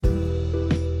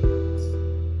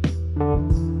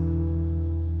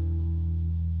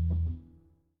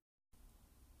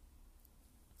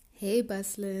Hey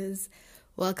bustlers,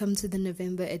 welcome to the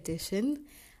November edition.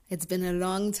 It's been a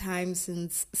long time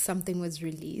since something was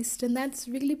released, and that's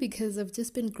really because I've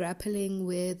just been grappling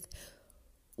with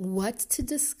what to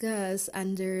discuss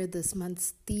under this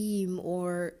month's theme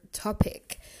or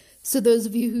topic. So those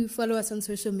of you who follow us on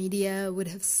social media would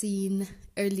have seen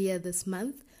earlier this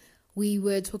month, we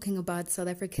were talking about South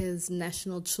Africa's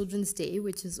National Children's Day,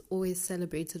 which is always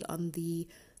celebrated on the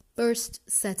first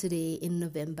Saturday in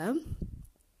November.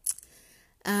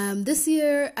 This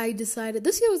year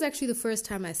was actually the first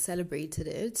time I celebrated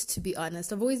it, to be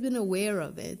honest. I've always been aware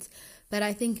of it, but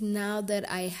I think now that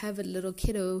I have a little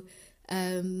kiddo,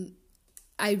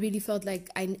 I really felt like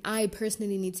I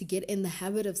personally need to get in the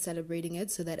habit of celebrating it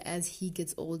so that as he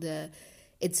gets older,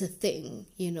 it's a thing,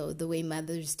 the way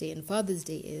Mother's Day and Father's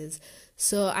Day is.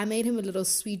 So I made him a little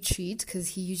sweet treat because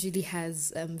he usually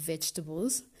has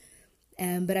vegetables.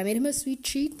 But I made him a sweet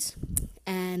treat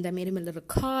and I made him a little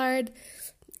card,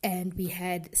 and we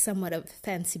had somewhat of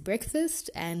fancy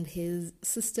breakfast, and his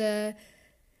sister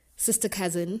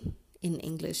cousin in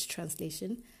English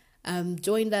translation,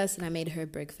 joined us, and I made her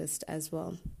breakfast as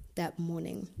well that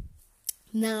morning.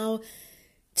 Now,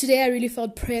 today I really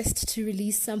felt pressed to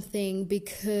release something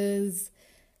because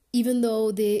even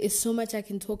though there is so much I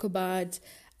can talk about,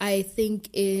 I think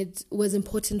it was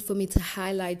important for me to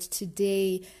highlight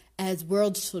today as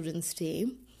World Children's Day.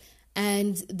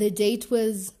 And the date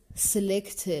was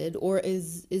selected or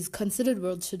is considered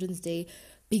World Children's Day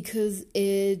because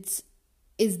it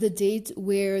is the date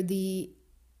where the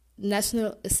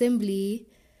National Assembly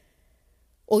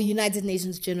or United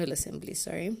Nations General Assembly,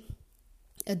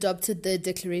 adopted the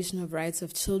Declaration of Rights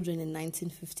of Children in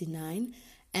 1959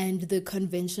 and the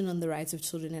Convention on the Rights of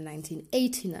Children in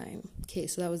 1989. Okay,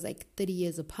 so that was like 30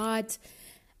 years apart.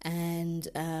 And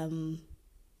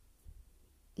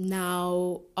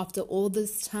now, after all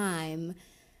this time,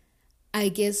 I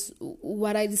guess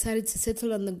what I decided to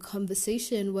settle on the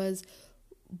conversation was,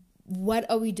 what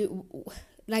are we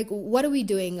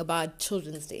doing about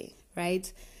Children's Day,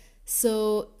 right?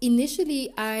 So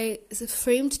initially, I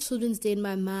framed Children's Day in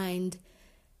my mind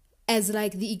as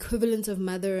like the equivalent of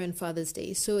Mother and Father's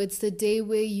Day. So it's the day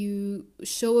where you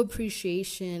show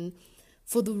appreciation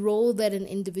for the role that an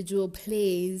individual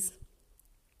plays,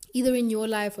 either in your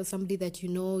life or somebody that you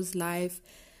know's life,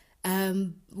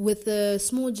 with a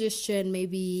small gesture and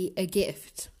maybe a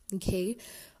gift, okay?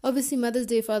 Obviously, Mother's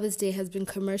Day, Father's Day has been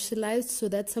commercialized, so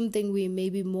that's something we may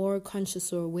be more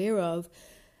conscious or aware of.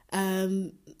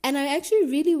 And I actually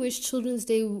really wish Children's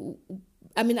Day...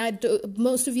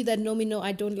 most of you that know me know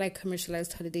I don't like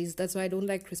commercialized holidays. That's why I don't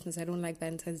like Christmas, I don't like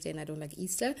Valentine's Day, and I don't like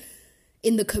Easter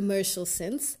in the commercial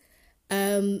sense.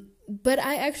 But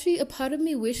a part of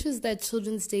me wishes that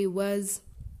Children's Day was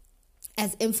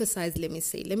as emphasized, let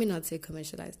me not say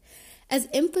commercialized, as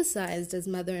emphasized as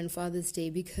Mother and Father's Day,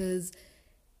 because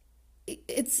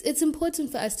it's important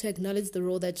for us to acknowledge the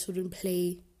role that children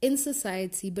play in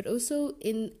society, but also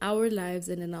in our lives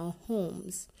and in our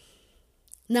homes.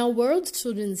 Now, World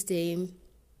Children's Day,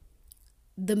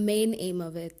 the main aim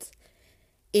of it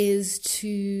is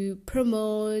to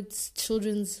promote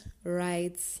children's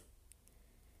rights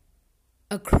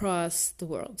across the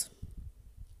world.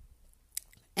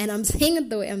 And I'm saying it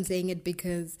the way I'm saying it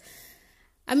because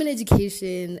I'm in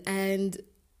education, and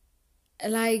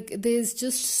there's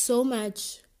just so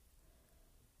much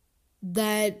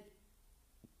that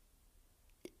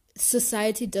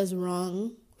society does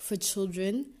wrong for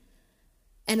children.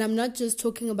 And I'm not just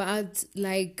talking about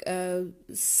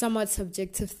somewhat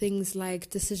subjective things like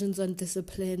decisions on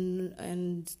discipline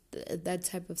and that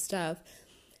type of stuff.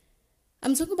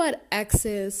 I'm talking about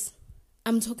access.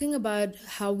 I'm talking about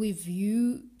how we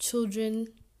view children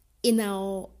in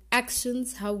our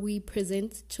actions, how we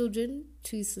present children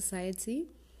to society.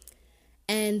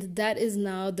 And that is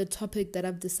now the topic that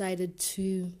I've decided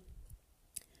to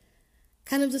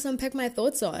kind of just unpack my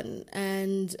thoughts on.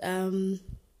 And,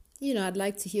 I'd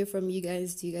like to hear from you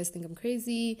guys. Do you guys think I'm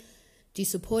crazy? Do you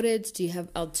support it? Do you have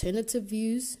alternative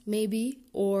views, maybe?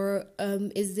 Or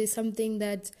is there something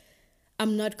that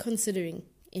I'm not considering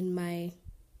in my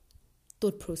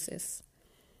thought process?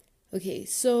 Okay,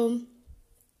 so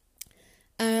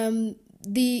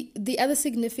the other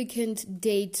significant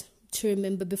date to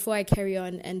remember before I carry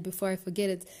on and before I forget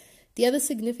it, the other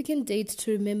significant date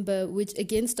to remember, which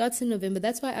again starts in November,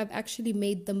 that's why I've actually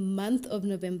made the month of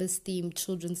November's theme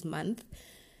Children's Month,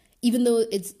 even though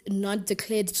it's not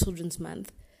declared Children's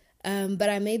Month. But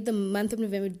I made the month of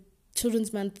November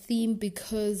Children's Month theme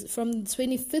because from the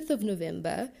 25th of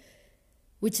November,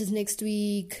 which is next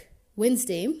week,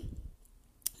 Wednesday,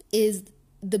 is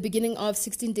the beginning of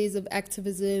 16 days of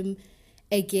activism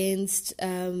against,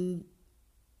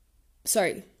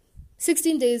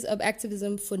 16 days of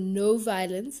activism for no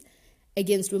violence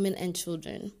against women and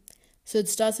children. So it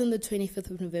starts on the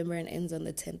 25th of November and ends on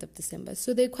the 10th of December.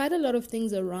 So there are quite a lot of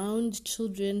things around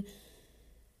children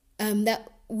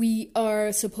that we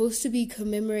are supposed to be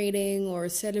commemorating or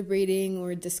celebrating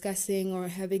or discussing or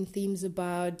having themes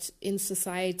about in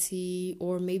society,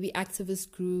 or maybe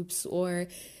activist groups, or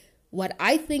what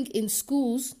I think in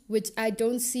schools, which I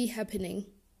don't see happening,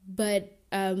 but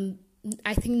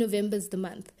I think November is the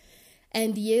month.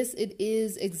 And yes, it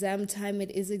is exam time,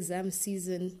 it is exam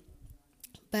season,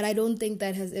 but I don't think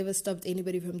that has ever stopped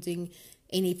anybody from doing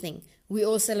anything. We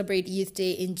all celebrate Youth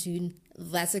Day in June.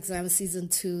 That's exam season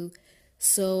too.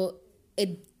 So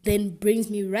it then brings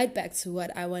me right back to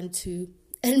what I want to,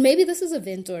 and maybe this is a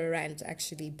vent or a rant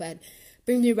actually, but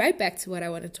bring me right back to what I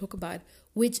want to talk about,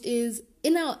 which is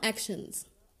in our actions.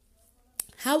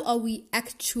 How are we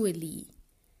actually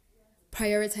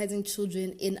prioritizing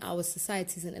children in our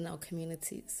societies and in our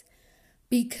communities?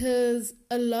 Because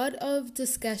a lot of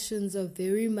discussions are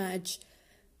very much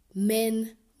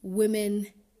men, women,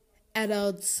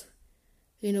 adults,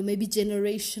 maybe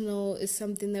generational is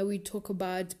something that we talk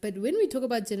about. But when we talk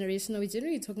about generational, we're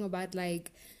generally talking about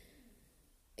like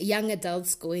young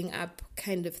adults going up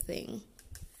kind of thing.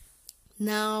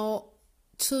 Now,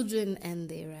 children and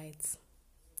their rights.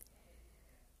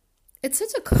 It's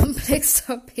such a complex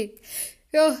topic.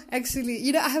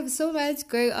 Actually, I have so much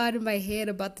going on in my head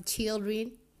about the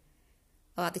children.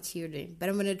 But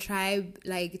I'm going to try,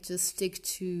 just stick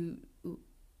to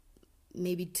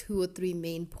maybe 2 or 3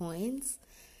 main points.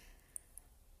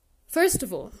 First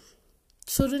of all,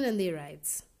 children and their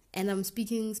rights, and I'm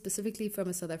speaking specifically from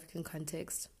a South African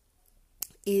context,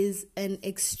 is an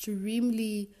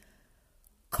extremely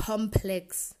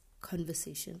complex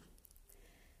conversation,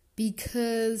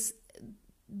 because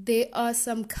there are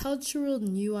some cultural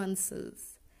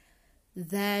nuances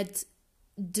that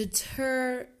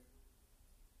deter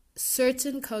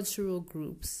certain cultural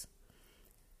groups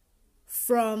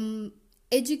from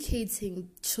educating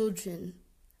children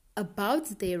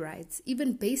about their rights,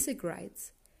 even basic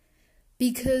rights,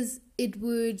 because it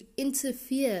would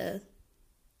interfere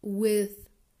with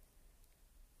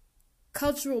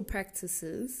cultural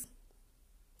practices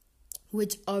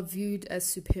which are viewed as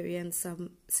superior in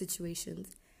some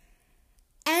situations,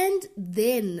 and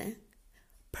then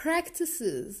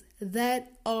practices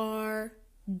that are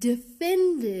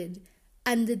defended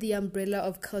under the umbrella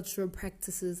of cultural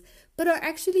practices, but are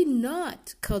actually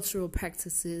not cultural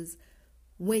practices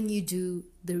when you do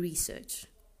the research.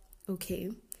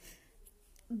 Okay?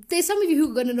 There's some of you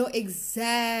who are going to know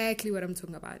exactly what I'm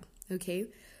talking about. Okay?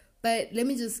 But let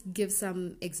me just give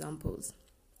some examples.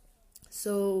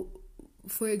 So,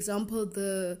 for example,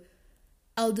 the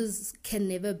elders can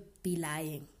never be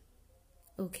lying.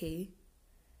 Okay?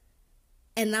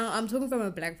 And now I'm talking from a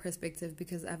black perspective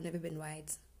because I've never been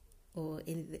white or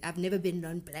I've never been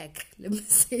non-black. Let me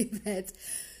say that.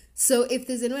 So if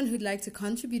there's anyone who'd like to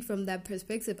contribute from that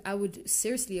perspective, I would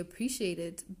seriously appreciate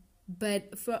it.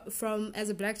 But from as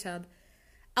a black child,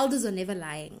 elders are never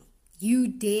lying. You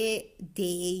dare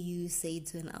you say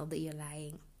to an elder you're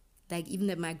lying. Like even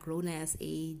at my grown-ass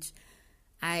age,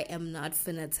 I am not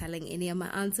finna telling any of my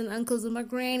aunts and uncles or my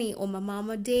granny or my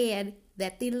mom or dad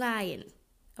that they're lying.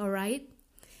 All right?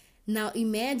 Now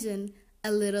imagine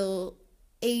a little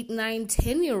 8, 9,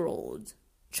 10-year-old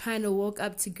trying to walk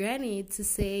up to granny to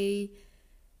say,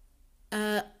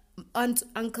 aunt,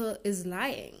 uncle is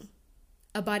lying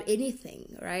about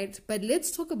anything, right? But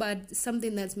let's talk about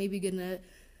something that's maybe gonna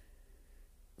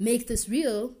make this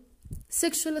real: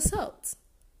 sexual assault,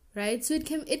 right? So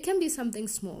it can be something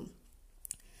small.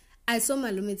 I saw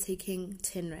Malume taking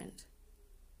 10 rand.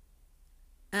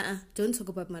 Don't talk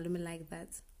about Malume like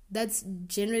that. That's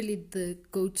generally the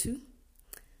go-to.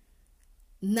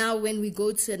 Now, when we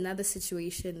go to another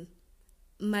situation,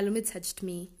 Malume touched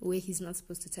me where he's not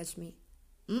supposed to touch me.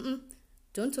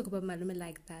 Don't talk about Malume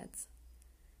like that.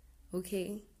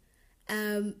 Okay?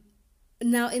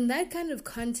 Now, in that kind of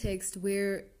context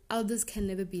where elders can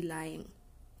never be lying,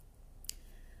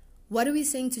 what are we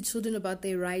saying to children about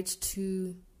their right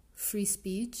to free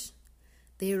speech,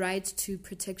 their right to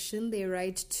protection, their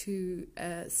right to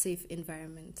a safe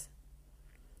environment?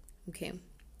 Okay.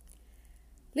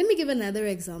 Let me give another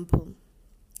example.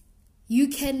 You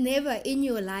can never in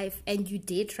your life, and you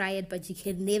dare try it, but you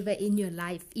can never in your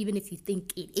life, even if you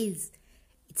think it is,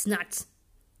 it's not.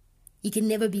 You can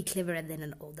never be cleverer than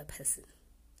an older person.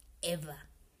 Ever.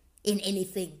 In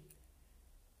anything.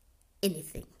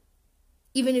 Anything.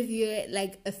 Even if you're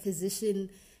like a physician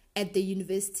at the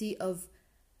University of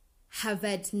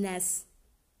Harvard, NAS,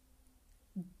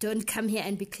 don't come here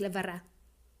and be cleverer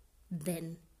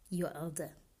than your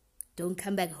elder. Don't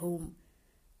come back home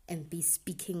and be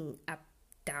speaking up,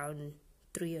 down,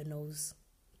 through your nose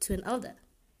to an elder.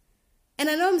 And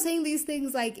I know I'm saying these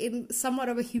things like in somewhat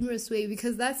of a humorous way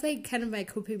because that's like kind of my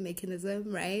coping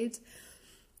mechanism, right?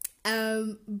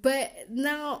 But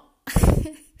now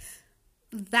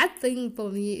that thing for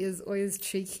me is always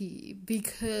tricky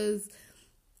because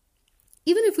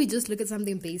even if we just look at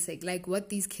something basic, like what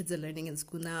these kids are learning in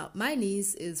school now, my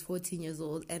niece is 14 years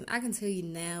old, and I can tell you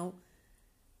now,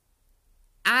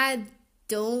 I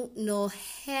don't know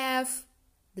half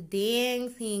the dang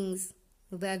things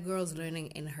that girl's learning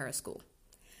in her school,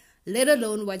 let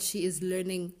alone what she is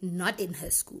learning not in her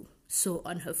school, so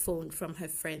on her phone, from her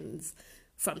friends,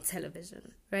 from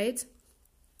television, right?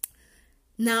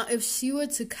 Now, if she were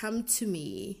to come to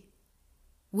me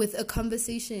with a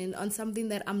conversation on something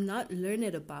that I'm not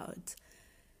learned about,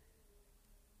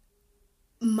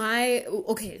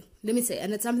 let me say,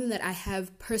 and it's something that I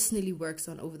have personally worked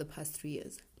on over the past 3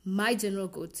 years. My general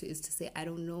go-to is to say, I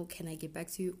don't know, can I get back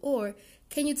to you? Or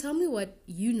can you tell me what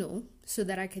you know so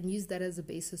that I can use that as a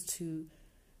basis to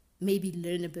maybe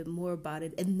learn a bit more about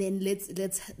it, and then let's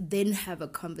then have a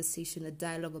conversation, a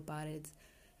dialogue about it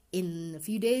in a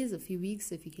few days, a few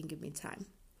weeks, if you can give me time.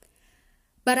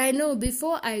 But I know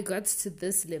before I got to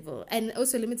this level, and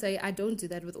also let me tell you, I don't do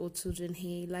that with all children.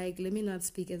 Hey, like, let me not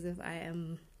speak as if I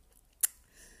am,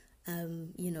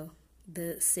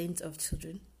 the saint of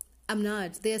children. I'm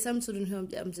not. There are some children who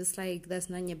I'm just like, that's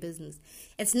none of your business.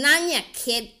 It's none of your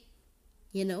kid,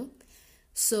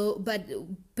 So, but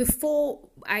before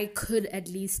I could, at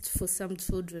least for some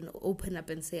children, open up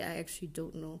and say, I actually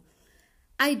don't know,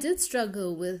 I did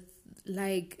struggle with,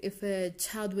 like, if a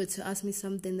child were to ask me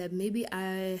something that maybe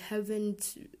I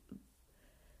haven't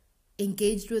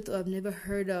engaged with or I've never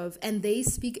heard of, and they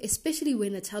speak, especially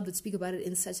when a child would speak about it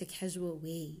in such a casual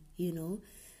way,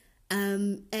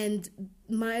 and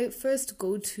my first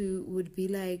go-to would be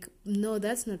like, no,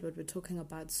 that's not what we're talking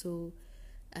about, so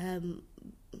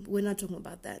we're not talking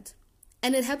about that.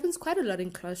 And it happens quite a lot in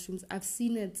classrooms. I've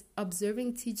seen it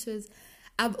observing teachers.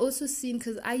 I've also seen,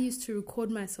 because I used to record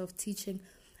myself teaching,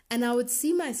 and I would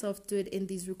see myself do it in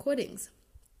these recordings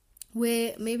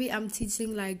where maybe I'm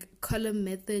teaching like column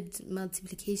method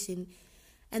multiplication,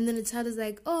 and then the child is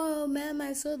like, oh, ma'am,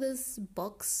 I saw this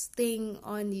box thing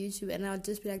on YouTube, and I'll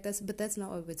just be like, that's not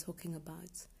what we're talking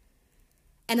about.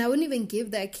 And I wouldn't even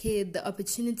give that kid the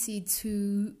opportunity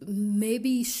to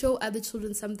maybe show other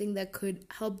children something that could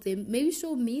help them, maybe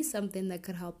show me something that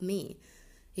could help me,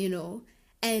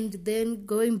 And then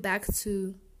going back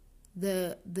to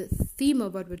the theme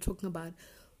of what we're talking about,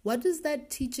 what does that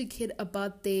teach a kid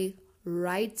about their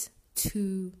right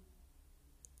to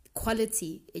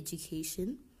quality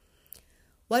education?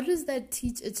 What does that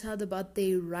teach a child about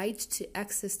their right to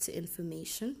access to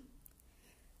information?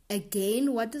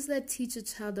 Again, what does that teach a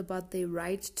child about their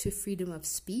right to freedom of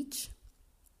speech?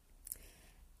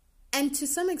 And to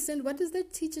some extent, what does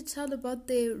that teach a child about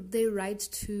their right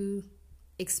to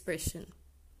expression?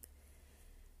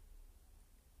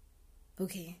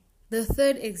 Okay, the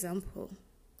third example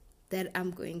that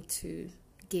I'm going to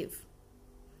give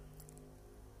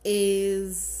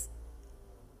is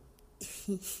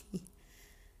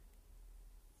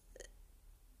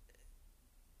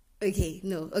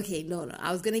no.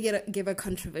 I was gonna give a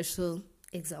controversial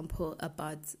example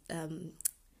about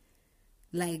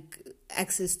like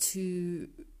access to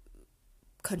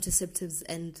contraceptives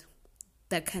and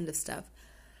that kind of stuff,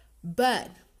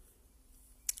 but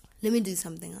let me do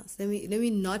something else. Let me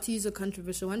not use a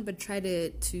controversial one, but try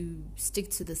to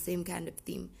stick to the same kind of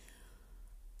theme.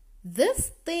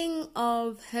 This thing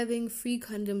of having free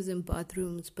condoms in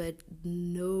bathrooms, but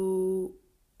no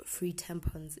free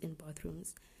tampons in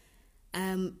bathrooms.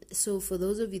 So for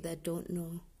those of you that don't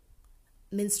know,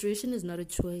 menstruation is not a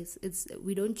choice.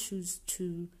 We don't choose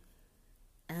to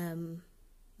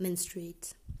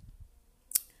menstruate.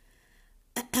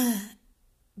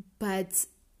 But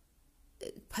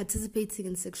participating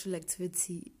in sexual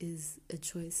activity is a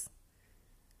choice.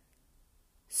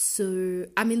 So,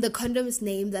 the condom's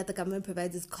name that the government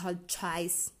provides is called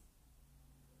choice.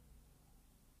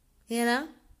 Can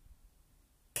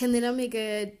they not make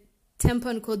a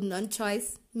tampon called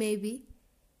non-choice, maybe?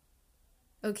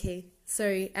 Okay,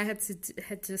 sorry, I had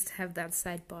just have that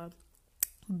sidebar.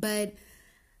 But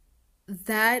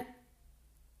that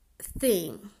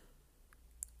thing,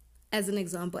 as an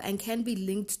example, and can be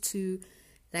linked to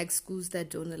like schools that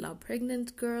don't allow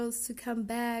pregnant girls to come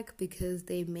back because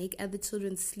they make other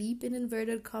children sleep, in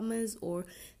inverted commas, or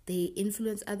they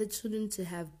influence other children to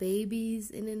have babies,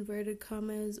 in inverted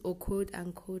commas, or quote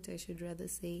unquote, I should rather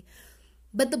say.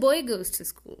 But the boy goes to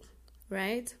school,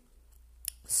 right?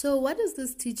 So what does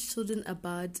this teach children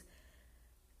about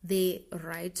their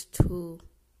right to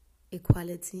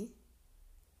equality?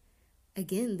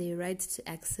 Again, their right to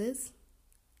access,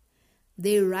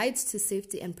 their right to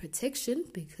safety and protection,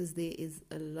 because there is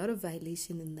a lot of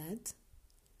violation in that.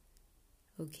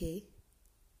 Okay.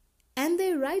 And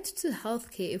their right to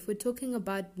healthcare. If we're talking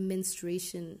about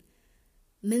menstruation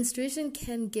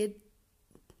can get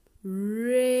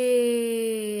really,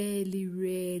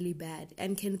 really bad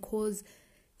and can cause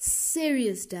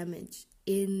serious damage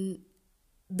in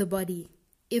the body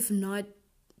if not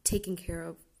taken care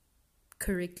of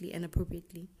correctly and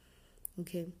appropriately.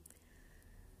 Okay.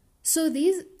 So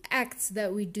these acts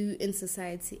that we do in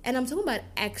society, and I'm talking about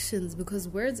actions because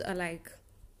words are like,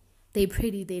 they're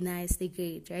pretty, they're nice, they're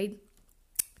great, right?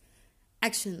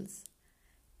 Actions.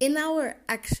 In our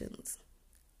actions,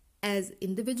 as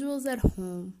individuals at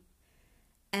home,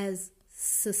 as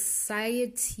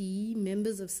society,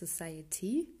 members of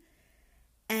society,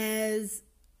 as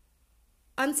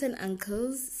aunts and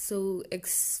uncles, so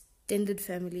extended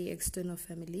family, external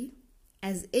family,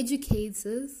 as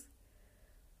educators,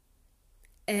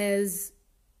 as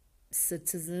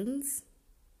citizens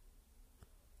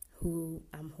who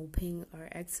I'm hoping are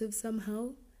active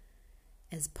somehow,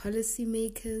 as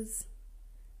policymakers,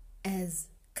 as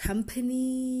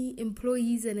company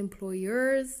employees and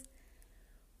employers.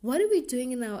 What are we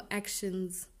doing in our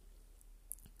actions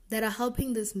that are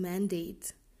helping this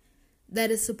mandate that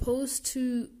is supposed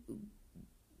to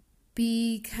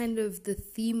be kind of the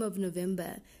theme of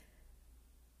November?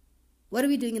 What are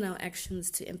we doing in our actions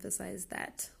to emphasize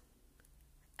that?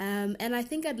 And I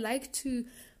think I'd like to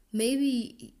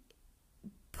maybe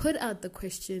put out the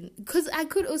question, because I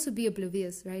could also be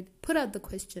oblivious, right? Put out the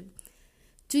question.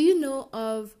 Do you know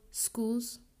of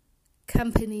schools,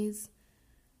 companies,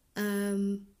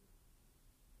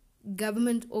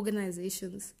 government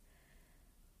organizations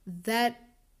that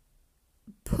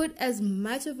put as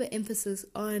much of an emphasis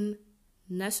on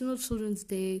National Children's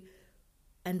Day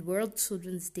and World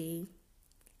Children's Day?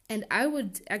 And I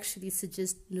would actually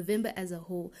suggest November as a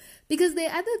whole, because there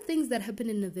are other things that happen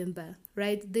in November,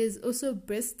 right? There's also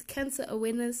breast cancer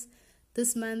awareness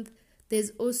this month. There's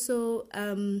also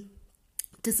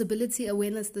disability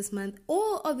awareness this month.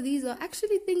 All of these are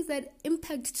actually things that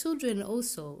impact children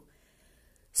also.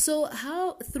 So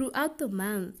how, throughout the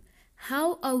month,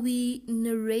 how are we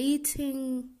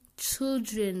narrating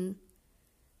children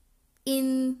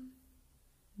in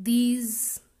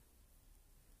these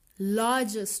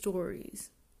larger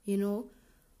stories? You know,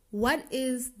 what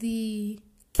is the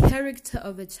character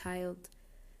of a child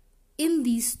in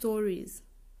these stories?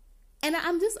 And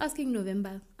I'm just asking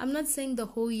November. I'm not saying the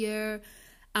whole year.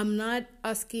 I'm not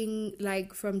asking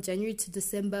like from January to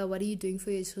December, what are you doing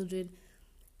for your children?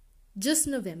 Just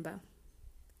November.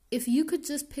 If you could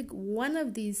just pick one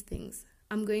of these things,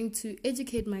 I'm going to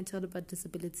educate my child about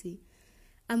disability.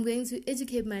 I'm going to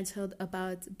educate my child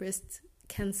about breast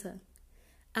cancer.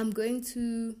 I'm going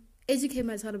to educate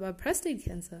my child about prostate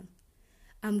cancer.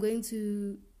 I'm going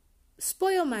to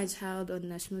spoil my child on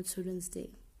National Children's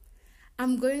Day.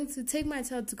 I'm going to take my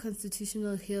child to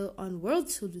Constitutional Hill on World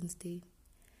Children's Day.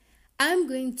 I'm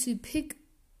going to pick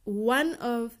one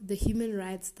of the human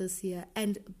rights this year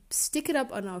and stick it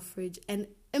up on our fridge and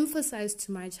emphasize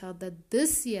to my child that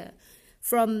this year,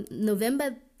 from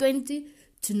November 20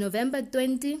 to November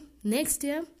 20 next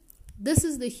year, this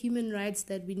is the human rights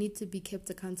that we need to be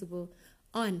kept accountable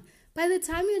on. By the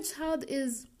time your child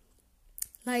is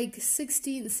like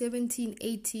 16, 17,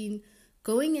 18,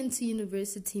 going into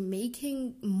university,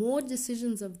 making more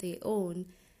decisions of their own,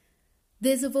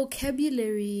 there's a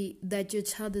vocabulary that your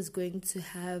child is going to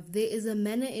have. There is a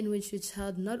manner in which your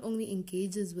child not only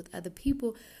engages with other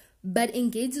people, but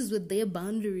engages with their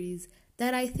boundaries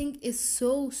that I think is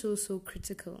so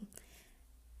critical.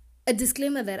 A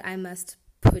disclaimer that I must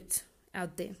put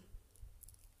out there.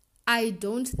 I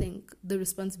don't think the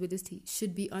responsibility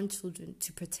should be on children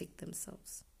to protect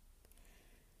themselves.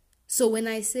 So when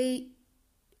I say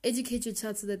educate your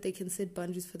child so that they can set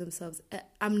boundaries for themselves,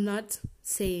 I'm not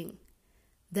saying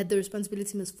that the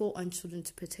responsibility must fall on children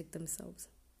to protect themselves.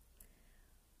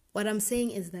 What I'm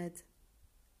saying is that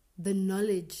the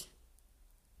knowledge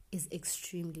is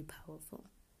extremely powerful.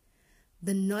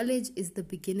 The knowledge is the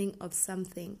beginning of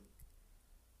something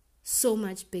so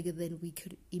much bigger than we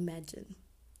could imagine.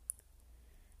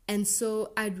 And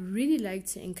so I'd really like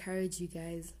to encourage you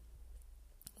guys,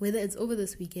 whether it's over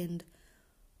this weekend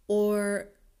or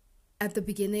at the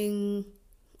beginning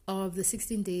of the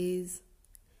 16 days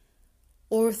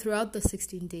or throughout the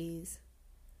 16 days,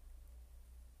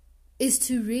 is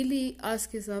to really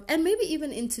ask yourself, and maybe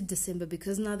even into December,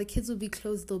 because now the kids will be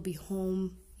closed, they'll be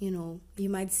home. You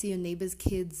might see your neighbor's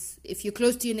kids. If you're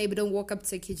close to your neighbor, don't walk up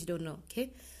to a kid you don't know,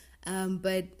 okay?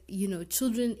 But,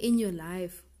 children in your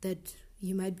life that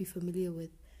you might be familiar with.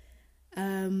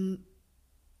 And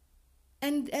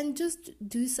just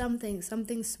do something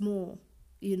small,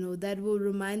 that will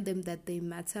remind them that they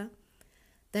matter,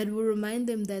 that will remind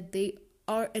them that they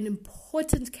are an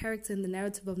important character in the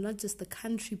narrative of not just the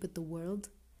country, but the world.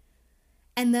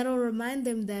 And that will remind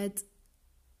them that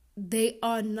they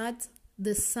are not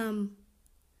the sum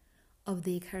of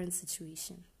their current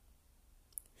situation,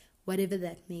 whatever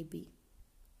that may be.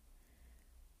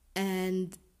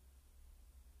 And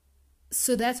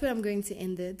so that's where I'm going to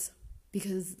end it,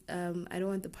 because I don't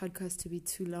want the podcast to be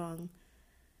too long.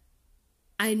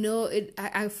 I know it,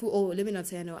 I feel, let me not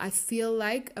say I know. I feel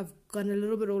like I've gone a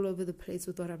little bit all over the place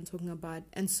with what I'm talking about.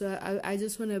 And so I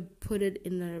just want to put it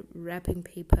in a wrapping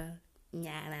paper.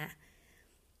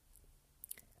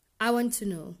 I want to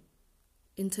know,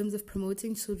 in terms of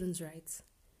promoting children's rights,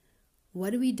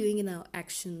 what are we doing in our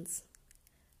actions?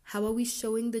 How are we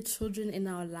showing the children in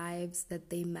our lives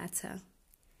that they matter?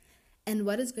 And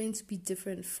what is going to be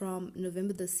different from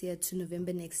November this year to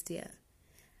November next year?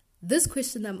 This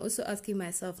question I'm also asking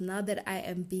myself now that I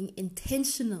am being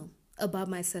intentional about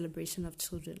my celebration of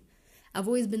children. I've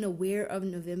always been aware of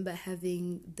November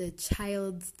having the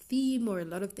child's theme or a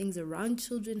lot of things around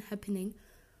children happening.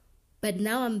 But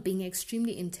now I'm being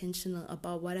extremely intentional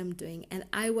about what I'm doing. And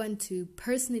I want to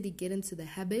personally get into the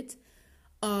habit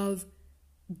of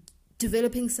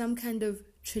developing some kind of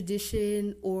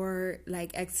tradition or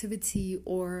like activity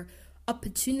or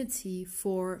opportunity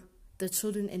for the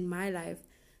children in my life,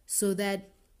 so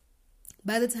that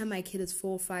by the time my kid is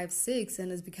 4, 5, 6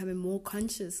 and is becoming more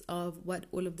conscious of what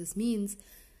all of this means,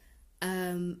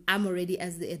 I'm already,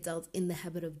 as the adult, in the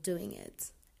habit of doing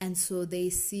it. And so they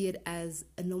see it as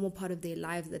a normal part of their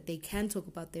lives, that they can talk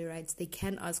about their rights, they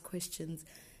can ask questions,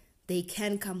 they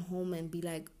can come home and be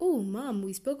like, oh, Mom,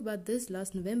 we spoke about this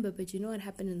last November, but you know what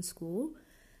happened in school?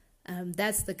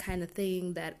 That's the kind of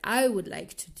thing that I would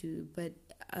like to do. But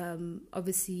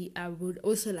obviously, I would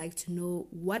also like to know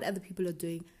what other people are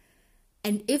doing,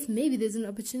 and if maybe there's an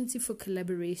opportunity for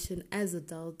collaboration as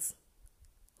adults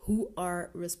who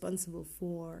are responsible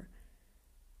for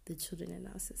the children in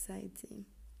our society.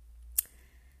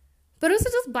 But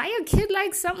also just buy your kid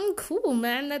like something cool,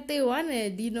 man, that they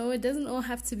wanted. It doesn't all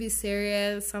have to be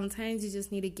serious. Sometimes you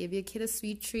just need to give your kid a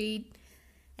sweet treat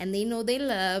and they know they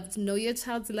loved. Know your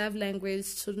child's love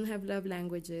language. Children have love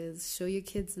languages. Show your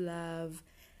kids love.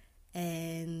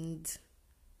 And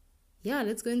yeah,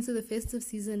 let's go into the festive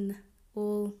season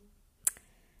all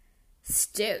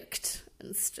stoked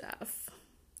and stuff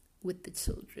with the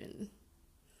children.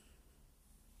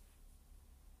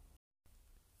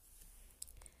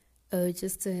 Oh,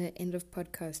 just an end of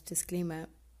podcast disclaimer.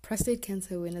 Prostate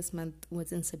Cancer Awareness Month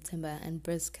was in September and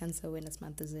Breast Cancer Awareness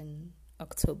Month is in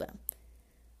October.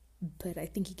 But I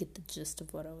think you get the gist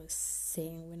of what I was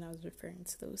saying when I was referring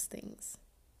to those things.